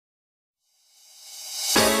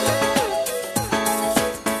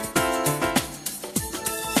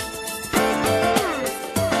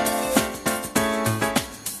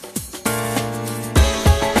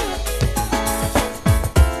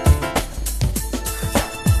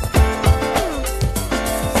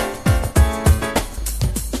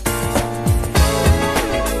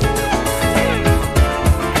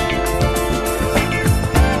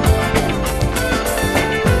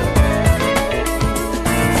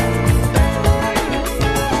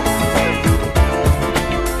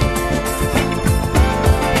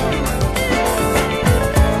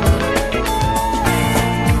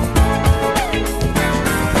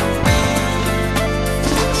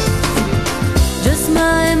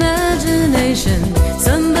imagination.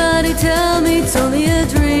 Somebody tell me it's only a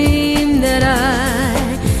dream that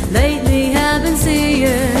I lately have been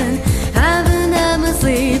seeing. Haven't had my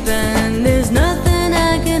sleep and there's nothing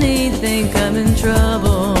I can eat. Think I'm in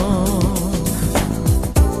trouble.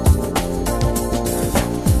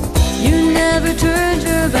 You never turned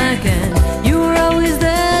your back and you were always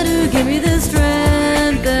there to give me the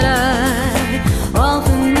strength that I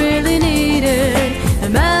often really needed. No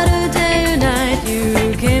matter day or night,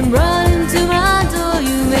 you came running to my door.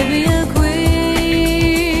 You made me a queen.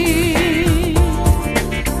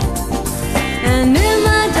 And in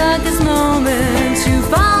my darkest moments, you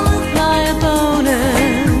followed my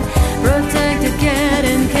opponent, protected, cared,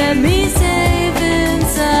 and kept me safe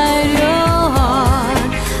inside your heart.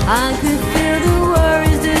 I could feel the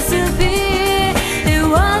worries disappear. It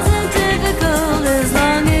wasn't difficult as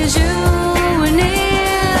long as you were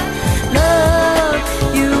near. Love,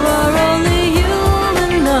 you are only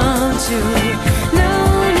human, not you. No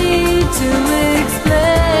need to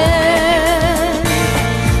explain.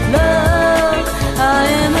 Love, I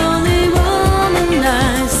am only woman,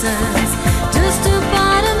 I sense just a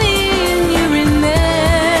part of me and you remains.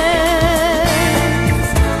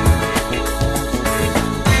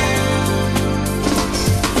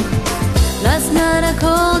 Last night I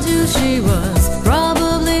called you, she was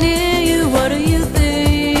probably near you. What are you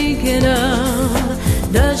thinking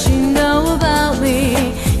of? Does she know about me?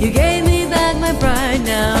 You gave me back my pride,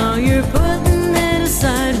 now you're putting it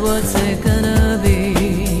aside. What's it gonna be?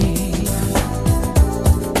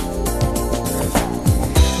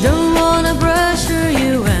 Don't wanna pressure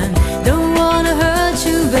you and don't wanna hurt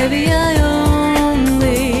you, baby. I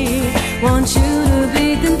only want you to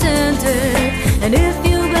be contented. And if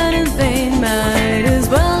you've been in pain, might as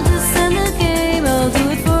well just end the game. I'll do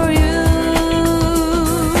it for you.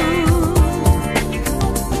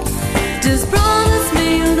 Just